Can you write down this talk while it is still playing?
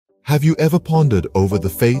Have you ever pondered over the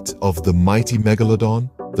fate of the mighty Megalodon,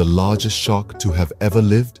 the largest shark to have ever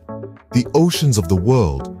lived? The oceans of the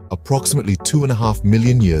world, approximately 2.5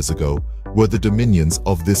 million years ago, were the dominions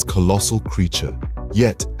of this colossal creature.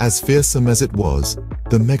 Yet, as fearsome as it was,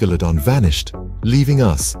 the Megalodon vanished, leaving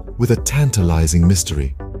us with a tantalizing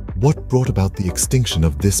mystery. What brought about the extinction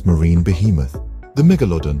of this marine behemoth? The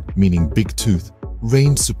Megalodon, meaning big tooth,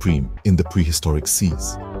 reigned supreme in the prehistoric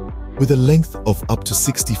seas. With a length of up to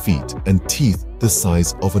 60 feet and teeth the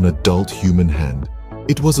size of an adult human hand,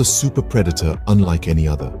 it was a super predator unlike any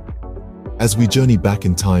other. As we journey back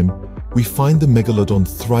in time, we find the Megalodon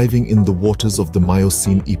thriving in the waters of the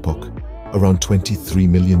Miocene epoch, around 23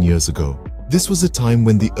 million years ago. This was a time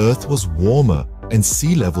when the Earth was warmer and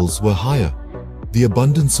sea levels were higher. The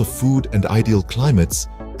abundance of food and ideal climates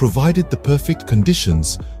provided the perfect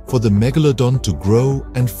conditions for the Megalodon to grow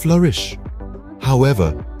and flourish.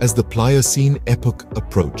 However, as the Pliocene epoch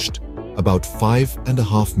approached, about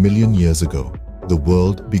 5.5 million years ago, the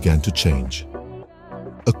world began to change.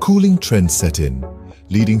 A cooling trend set in,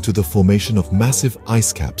 leading to the formation of massive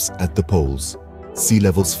ice caps at the poles. Sea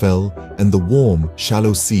levels fell, and the warm,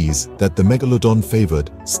 shallow seas that the Megalodon favored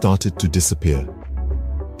started to disappear.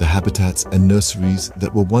 The habitats and nurseries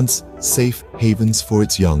that were once safe havens for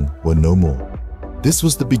its young were no more. This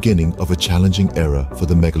was the beginning of a challenging era for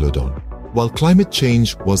the Megalodon. While climate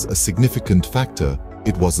change was a significant factor,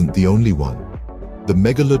 it wasn't the only one. The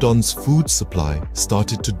Megalodon's food supply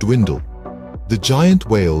started to dwindle. The giant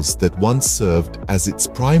whales that once served as its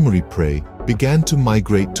primary prey began to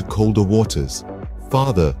migrate to colder waters,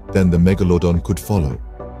 farther than the Megalodon could follow.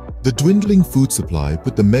 The dwindling food supply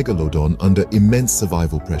put the Megalodon under immense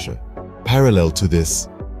survival pressure. Parallel to this,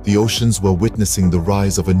 the oceans were witnessing the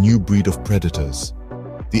rise of a new breed of predators,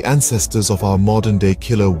 the ancestors of our modern-day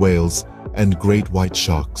killer whales and great white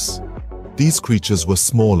sharks. These creatures were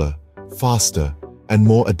smaller, faster, and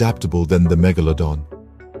more adaptable than the Megalodon.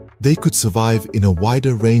 They could survive in a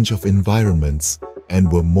wider range of environments and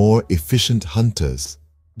were more efficient hunters.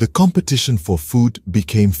 The competition for food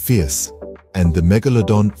became fierce, and the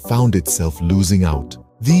Megalodon found itself losing out.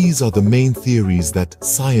 These are the main theories that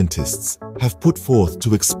scientists have put forth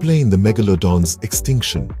to explain the Megalodon's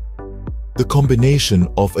extinction. The combination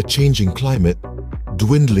of a changing climate,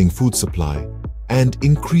 dwindling food supply, and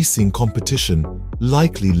increasing competition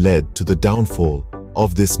likely led to the downfall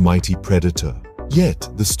of this mighty predator. Yet,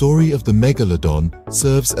 the story of the Megalodon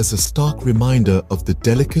serves as a stark reminder of the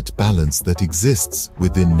delicate balance that exists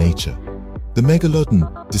within nature. The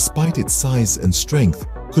Megalodon, despite its size and strength,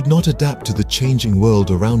 could not adapt to the changing world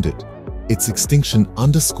around it. Its extinction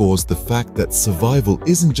underscores the fact that survival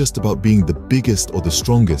isn't just about being the biggest or the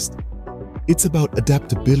strongest. It's about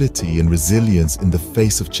adaptability and resilience in the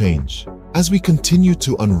face of change. As we continue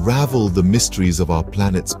to unravel the mysteries of our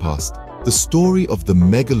planet's past, the story of the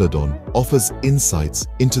Megalodon offers insights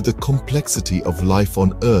into the complexity of life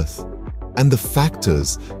on Earth and the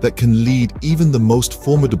factors that can lead even the most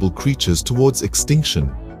formidable creatures towards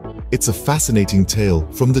extinction. It's a fascinating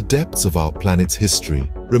tale from the depths of our planet's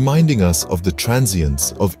history, reminding us of the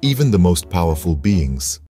transience of even the most powerful beings.